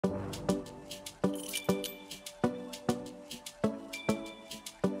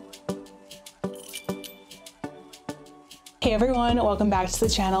Hey everyone, welcome back to the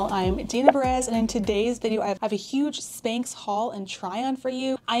channel. I'm Dana Perez, and in today's video I have a huge Spanx haul and try on for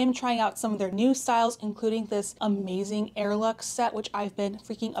you. I am trying out some of their new styles, including this amazing Airlux set, which I've been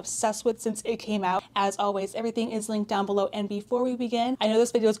freaking obsessed with since it came out. As always, everything is linked down below, and before we begin, I know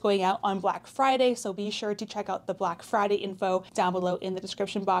this video is going out on Black Friday, so be sure to check out the Black Friday info down below in the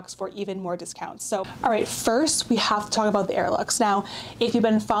description box for even more discounts. So, alright, first we have to talk about the Airlux. Now, if you've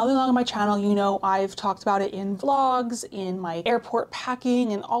been following along on my channel, you know I've talked about it in vlogs, in my airport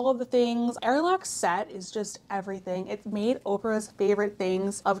packing, and all of the things. Airlux set is just everything. It's made Oprah's favorite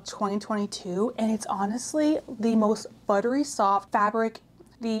things of 2022, and it's honestly the most buttery soft fabric.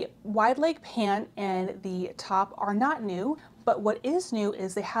 The wide leg pant and the top are not new, but what is new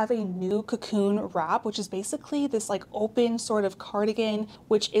is they have a new cocoon wrap, which is basically this like open sort of cardigan,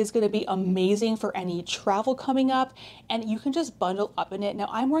 which is going to be amazing for any travel coming up, and you can just bundle up in it. Now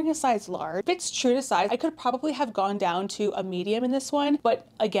I'm wearing a size large. If it's true to size, I could probably have gone down to a medium in this one, but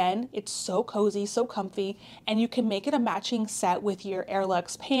again, it's so cozy, so comfy, and you can make it a matching set with your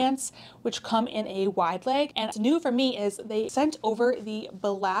Airlux pants, which come in a wide leg. And what's new for me is they sent over the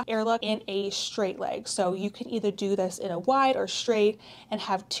black Airlux in a straight leg, so you can either do this in a wide or straight and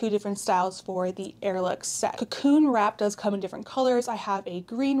have two different styles for the Airlux set. Cocoon wrap does come in different colors. I have a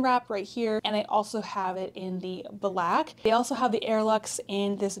green wrap right here, and I also have it in the black. They also have the Airlux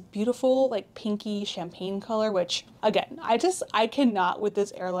in this beautiful like pinky champagne color, which again, I cannot with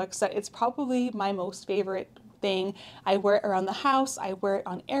this Airlux set. It's probably my most favorite thing. I wear it around the house, I wear it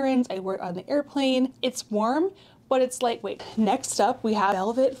on errands, I wear it on the airplane. It's warm, but it's lightweight. Next up, we have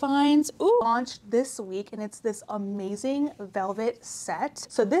velvet vines. Ooh, launched this week, and it's this amazing velvet set.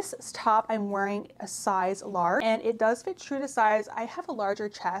 So this top I'm wearing a size large, and it does fit true to size. I have a larger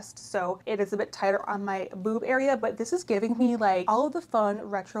chest, so it is a bit tighter on my boob area, but this is giving me like all of the fun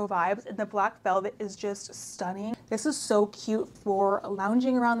retro vibes, and the black velvet is just stunning. This is so cute for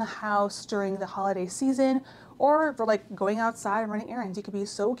lounging around the house during the holiday season, or for like going outside and running errands. You could be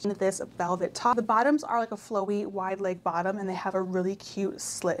so cute with this velvet top. The bottoms are like a flowy wide leg bottom, and they have a really cute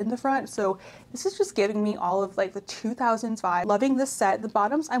slit in the front. So this is just giving me all of like the 2000s vibe. Loving this set. The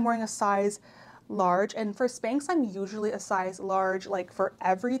bottoms I'm wearing a size large, and for Spanx I'm usually a size large like for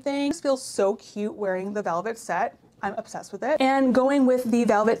everything. This feels so cute wearing the velvet set. I'm obsessed with it. And going with the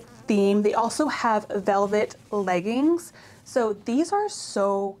velvet theme, they also have velvet leggings. So these are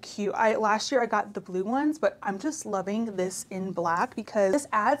so cute. Last year I got the blue ones, but I'm just loving this in black because this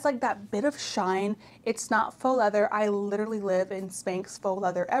adds like that bit of shine. It's not faux leather. I literally live in Spanx faux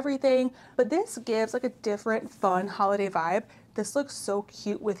leather everything, but this gives like a different fun holiday vibe. This looks so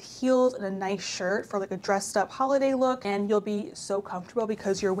cute with heels and a nice shirt for like a dressed up holiday look, and you'll be so comfortable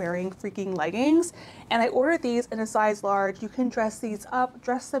because you're wearing freaking leggings. And I ordered these in a size large. You can dress these up,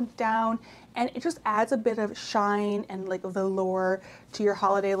 dress them down, and it just adds a bit of shine and like velour to your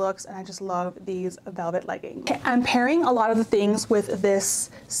holiday looks, and I just love these velvet leggings. Okay, I'm pairing a lot of the things with this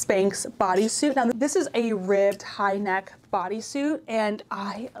Spanx bodysuit. Now this is a ribbed high neck bodysuit, and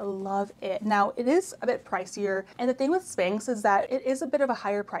I love it. Now it is a bit pricier, and the thing with Spanx is that it is a bit of a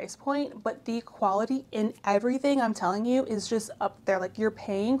higher price point, but the quality in everything, I'm telling you, is just up there. Like, you're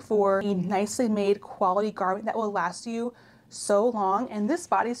paying for a nicely made quality garment that will last you so long, and this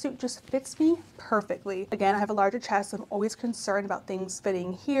bodysuit just fits me perfectly. Again, I have a larger chest, so I'm always concerned about things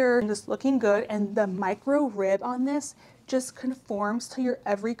fitting here and just looking good, and the micro rib on this just conforms to your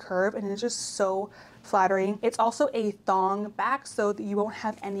every curve, and it's just so flattering. It's also a thong back so that you won't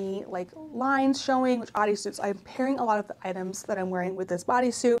have any like lines showing, which bodysuits. I'm pairing a lot of the items that I'm wearing with this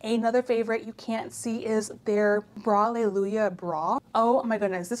bodysuit. Another favorite you can't see is their Braleluya bra. Oh my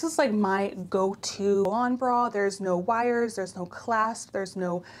goodness, this is like my go-to on bra. There's no wires, there's no clasp, there's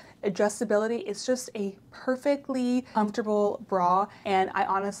no adjustability. It's just a perfectly comfortable bra, and I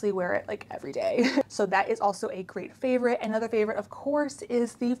honestly wear it like every day. So that is also a great favorite. Another favorite, of course,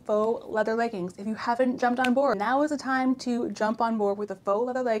 is the faux leather leggings. If you haven't jumped on board, now is the time to jump on board with the faux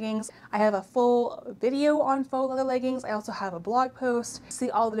leather leggings. I have a full video on faux leather leggings. I also have a blog post.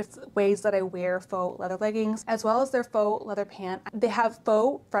 See all the different ways that I wear faux leather leggings, as well as their faux leather pant. They have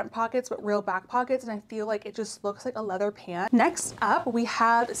faux front pockets but real back pockets, and I feel like it just looks like a leather pant. Next up, we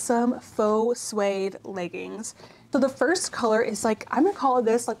have some faux suede leggings. So the first color is like, I'm gonna call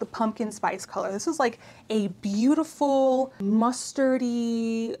this like the pumpkin spice color. This is like a beautiful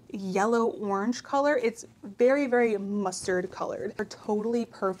mustardy yellow orange color. It's very, very mustard colored. They're totally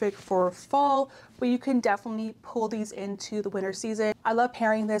perfect for fall, but you can definitely pull these into the winter season. I love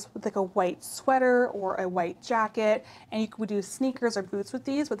pairing this with like a white sweater or a white jacket, and you could do sneakers or boots with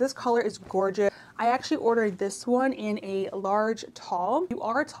these, but this color is gorgeous. I actually ordered this one in a large tall. If you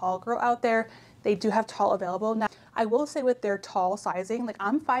are a tall girl out there, they do have tall available. Now, I will say with their tall sizing, like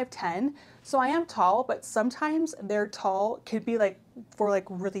I'm 5'10", so I am tall, but sometimes their tall could be like for like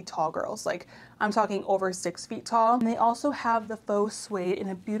really tall girls. Like I'm talking over 6 feet tall. And they also have the faux suede in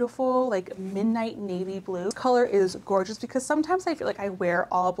a beautiful like midnight navy blue. This color is gorgeous because sometimes I feel like I wear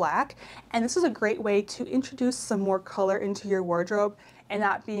all black, and this is a great way to introduce some more color into your wardrobe and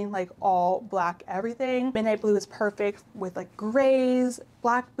not being like all black everything. Midnight blue is perfect with like grays,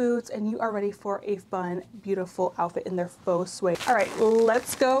 black boots, and you are ready for a fun, beautiful outfit in their faux suede. All right,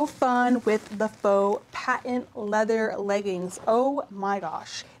 let's go fun with the faux patent leather leggings. Oh my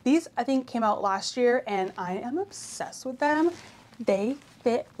gosh. These I think came out last year and I am obsessed with them. They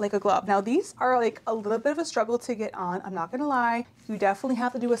fit like a glove. Now these are like a little bit of a struggle to get on, I'm not gonna lie. You definitely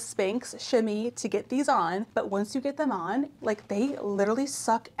have to do a Spanx shimmy to get these on, but once you get them on, like they literally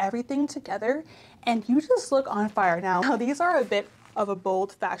suck everything together and you just look on fire. Now these are a bit of a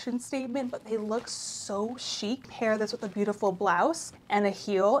bold fashion statement, but they look so chic. Pair this with a beautiful blouse and a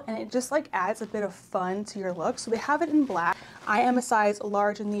heel, and it just like adds a bit of fun to your look. So they have it in black. I am a size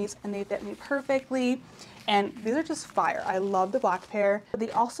large in these and they fit me perfectly. And these are just fire. I love the black pair.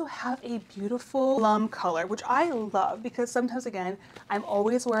 They also have a beautiful plum color, which I love because sometimes, again, I'm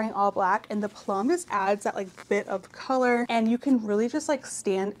always wearing all black and the plum just adds that like bit of color, and you can really just like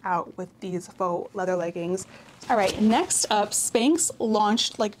stand out with these faux leather leggings. All right, next up, Spanx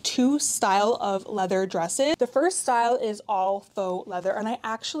launched like 2 style of leather dresses. The first style is all faux leather, and I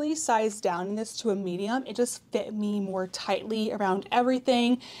actually sized down in this to a medium. It just fit me more tightly around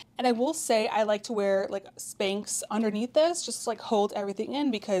everything. And I will say I like to wear like Spanx underneath this, just like hold everything in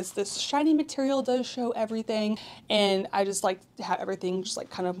because this shiny material does show everything. And I just like to have everything just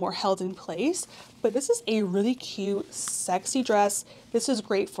like kind of more held in place. But this is a really cute, sexy dress. This is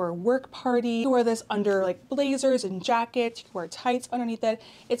great for a work party. You can wear this under like blazers and jackets. You can wear tights underneath it.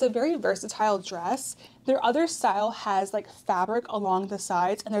 It's a very versatile dress. Their other style has like fabric along the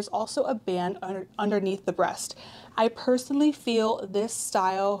sides, and there's also a band underneath the breast. I personally feel this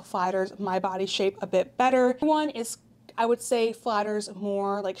style flatters my body shape a bit better. One is, I would say, flatters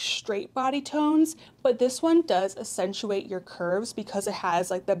more like straight body tones, but this one does accentuate your curves because it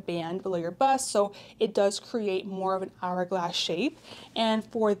has like the band below your bust, so it does create more of an hourglass shape. And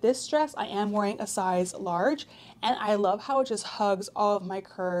for this dress, I am wearing a size large, and I love how it just hugs all of my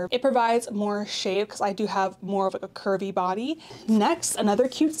curve. It provides more shape because I do have more of like a curvy body. Next, another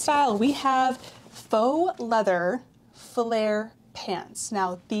cute style, we have faux leather flare pants.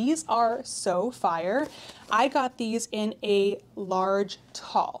 Now these are so fire. I got these in a large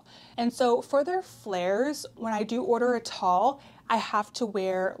tall. And so for their flares, when I do order a tall, I have to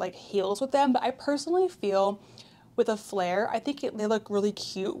wear like heels with them, but I personally feel with a flare, I think they look really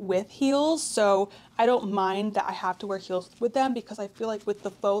cute with heels, so I don't mind that I have to wear heels with them because I feel like with the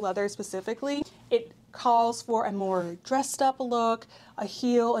faux leather specifically, it calls for a more dressed up look, a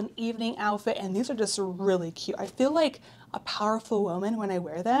heel, an evening outfit, and these are just really cute. I feel like a powerful woman when I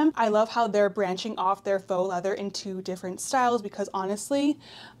wear them. I love how they're branching off their faux leather into different styles because honestly,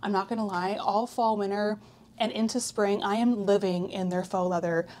 I'm not gonna lie, all fall, winter, and into spring, I am living in their faux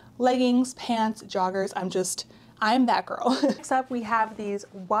leather leggings, pants, joggers. I'm that girl. Next up, we have these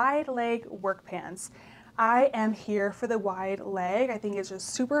wide leg work pants. I am here for the wide leg. I think it's just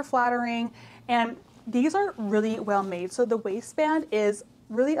super flattering, and these are really well made. So the waistband is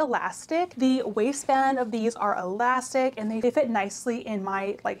really elastic. The waistband of these are elastic and they fit nicely in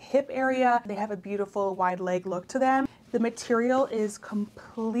my like hip area. They have a beautiful wide leg look to them. The material is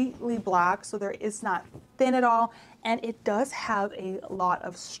completely black, so there is not thin at all, and it does have a lot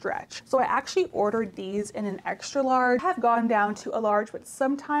of stretch. So I actually ordered these in an extra large. I have gone down to a large, but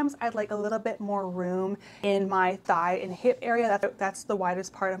sometimes I'd like a little bit more room in my thigh and hip area. That's the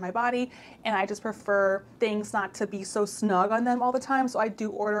widest part of my body, and I just prefer things not to be so snug on them all the time, so I do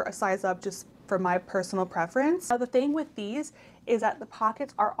order a size up just for my personal preference. Now the thing with these is that the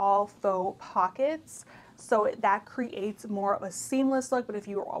pockets are all faux pockets, so that creates more of a seamless look, but if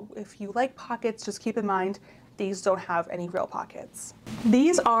you like pockets, just keep in mind these don't have any real pockets.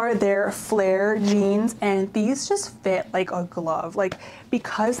 These are their flare jeans, and these just fit like a glove. Like,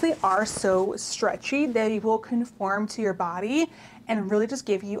 because they are so stretchy, they will conform to your body and really just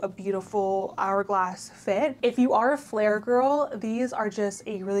give you a beautiful hourglass fit. If you are a flare girl, these are just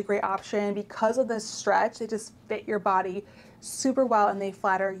a really great option because of the stretch. They just fit your body super well and they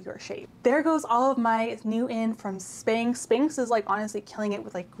flatter your shape. There goes all of my new in from Spanx. Spanx is like honestly killing it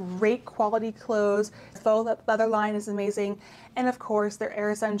with like great quality clothes. Faux leather line is amazing. And of course their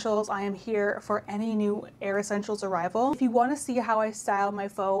Air Essentials. I am here for any new Air Essentials arrival. If you want to see how I style my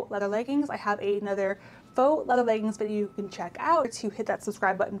faux leather leggings, I have another faux leather leggings video you can check out. To hit that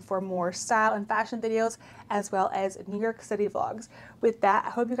subscribe button for more style and fashion videos, as well as New York City vlogs. With that, I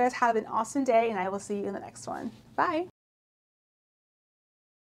hope you guys have an awesome day and I will see you in the next one. Bye!